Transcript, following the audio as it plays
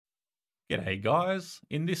G'day guys,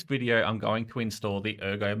 in this video I'm going to install the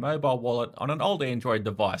Ergo Mobile Wallet on an old Android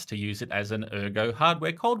device to use it as an Ergo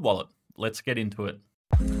hardware cold wallet. Let's get into it.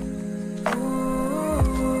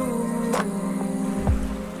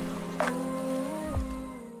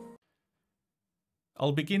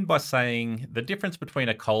 I'll begin by saying the difference between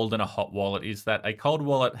a cold and a hot wallet is that a cold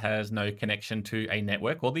wallet has no connection to a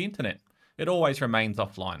network or the internet. It always remains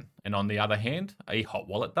offline, and on the other hand, a hot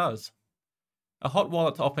wallet does. A hot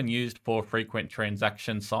wallet's often used for frequent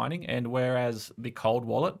transaction signing, and whereas the cold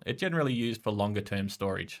wallet, it's generally used for longer term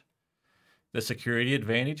storage. The security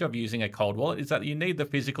advantage of using a cold wallet is that you need the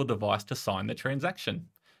physical device to sign the transaction.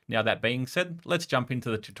 Now that being said, let's jump into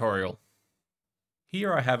the tutorial.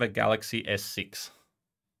 Here I have a Galaxy S6.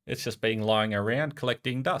 It's just been lying around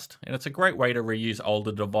collecting dust, and it's a great way to reuse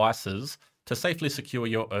older devices to safely secure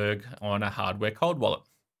your ERG on a hardware cold wallet.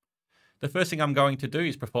 The first thing I'm going to do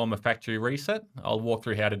is perform a factory reset. I'll walk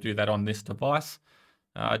through how to do that on this device.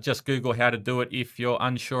 Just Google how to do it if you're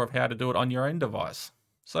unsure of how to do it on your own device.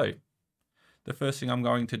 So the first thing I'm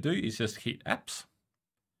going to do is just hit apps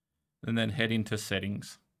and then head into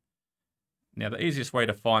settings. Now the easiest way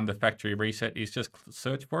to find the factory reset is just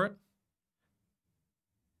search for it.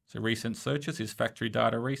 So recent searches is factory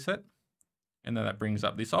data reset, and then that brings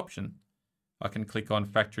up this option. I can click on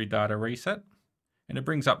factory data reset, and it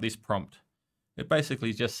brings up this prompt. It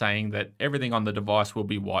basically is just saying that everything on the device will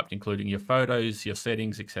be wiped, including your photos, your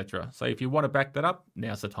settings, etc. So if you want to back that up,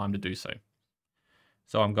 now's the time to do so.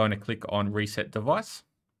 So I'm going to click on reset device.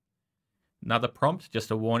 Another prompt,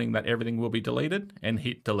 just a warning that everything will be deleted, and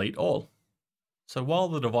hit delete all. So while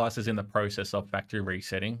the device is in the process of factory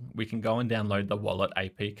resetting, we can go and download the Wallet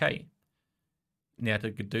Apk. Now to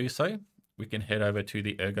do so, we can head over to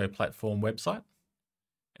the Ergo platform website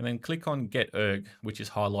and then click on Get Erg, which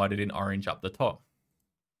is highlighted in orange up the top.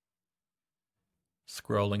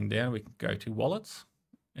 Scrolling down, we can go to Wallets,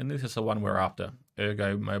 and this is the one we're after,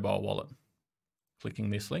 Ergo Mobile Wallet. Clicking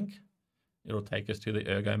this link, it'll take us to the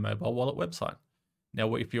Ergo Mobile Wallet website.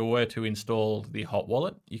 Now, if you were to install the hot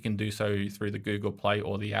wallet, you can do so through the Google Play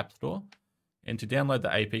or the App Store. And to download the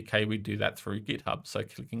APK, we do that through GitHub. So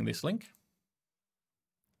clicking this link,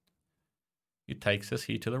 it takes us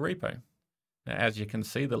here to the repo. Now, as you can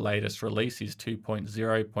see, the latest release is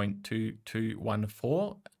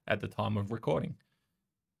 2.0.2214 at the time of recording.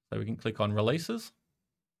 So we can click on releases.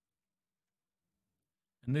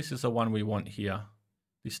 And this is the one we want here,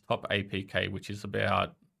 this top APK, which is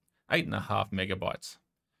about 8.5 megabytes.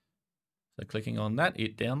 So clicking on that,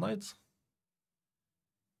 it downloads.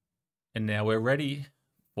 And now we're ready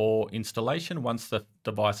for installation once the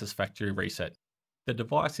device is factory reset. The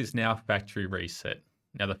device is now factory reset.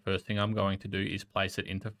 Now the first thing I'm going to do is place it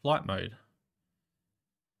into flight mode.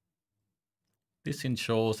 This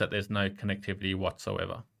ensures that there's no connectivity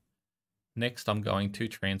whatsoever. Next, I'm going to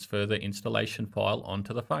transfer the installation file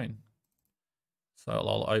onto the phone. So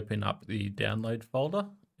I'll open up the download folder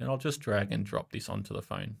and I'll just drag and drop this onto the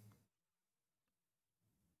phone.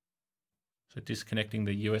 So disconnecting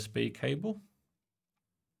the USB cable.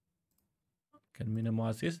 Can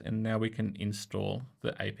minimize this, and now we can install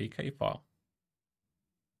the APK file.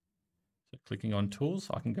 So clicking on Tools,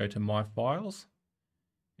 I can go to My Files,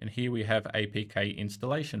 and here we have APK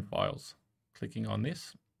installation files. Clicking on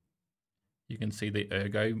this, you can see the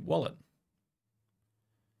Ergo wallet.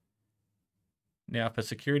 Now, for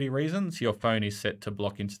security reasons, your phone is set to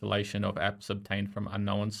block installation of apps obtained from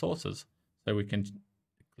unknown sources. So we can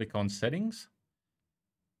click on Settings,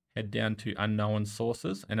 head down to Unknown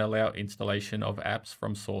Sources, and allow installation of apps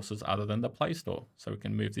from sources other than the Play Store. So we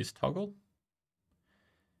can move this toggle.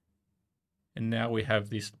 And now we have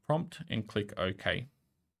this prompt and click OK.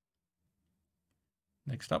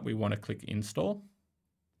 Next up, we want to click Install.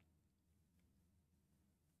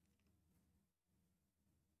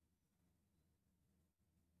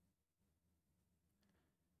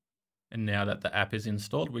 And now that the app is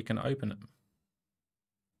installed, we can open it.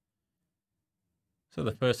 So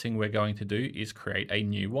the first thing we're going to do is create a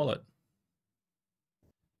new wallet.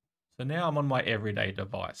 So now I'm on my everyday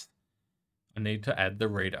device. I need to add the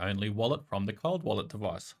read-only wallet from the cold wallet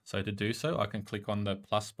device. So to do so, I can click on the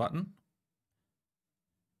plus button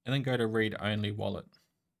and then go to read-only wallet.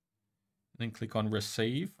 And then click on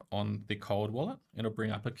receive on the cold wallet. It'll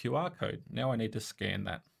bring up a QR code. Now I need to scan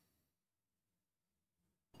that.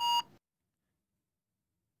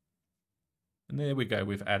 And there we go,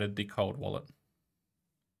 we've added the cold wallet.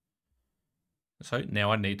 So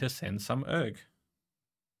now I need to send some ERG.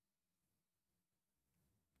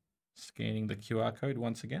 Scanning the QR code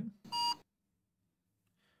once again.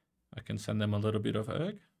 I can send them a little bit of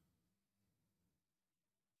ERG.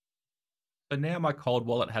 So now my cold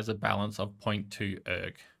wallet has a balance of 0.2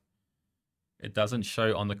 erg. It doesn't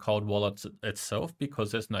show on the cold wallet itself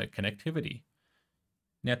because there's no connectivity.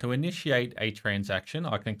 Now to initiate a transaction,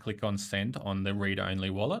 I can click on send on the read-only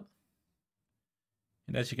wallet.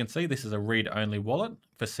 And as you can see, this is a read-only wallet.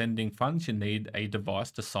 For sending funds, you need a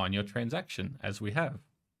device to sign your transaction, as we have.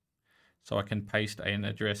 So I can paste an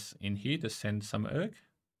address in here to send some erg.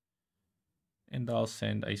 And I'll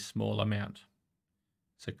send a small amount.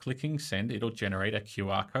 So clicking send, it'll generate a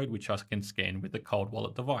QR code, which I can scan with the cold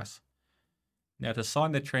wallet device. Now to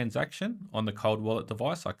sign the transaction on the cold wallet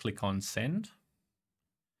device, I click on send.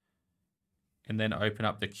 And then open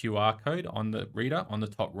up the QR code on the reader on the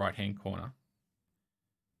top right-hand corner.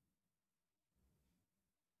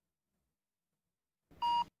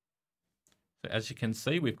 So as you can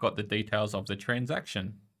see, we've got the details of the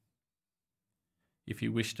transaction. If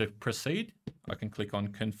you wish to proceed, I can click on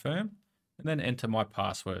confirm and then enter my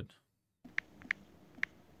password.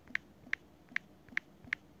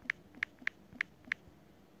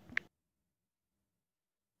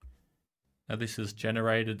 Now this has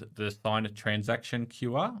generated the signed transaction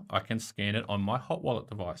QR. I can scan it on my hot wallet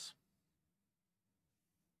device.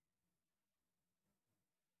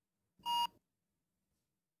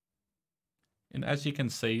 And as you can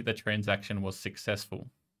see, the transaction was successful.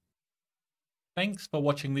 Thanks for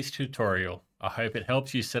watching this tutorial. I hope it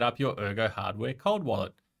helps you set up your Ergo hardware cold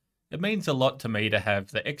wallet. It means a lot to me to have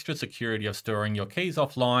the extra security of storing your keys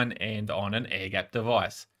offline and on an air-gapped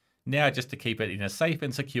device. Now just to keep it in a safe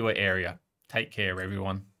and secure area. Take care,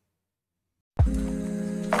 everyone.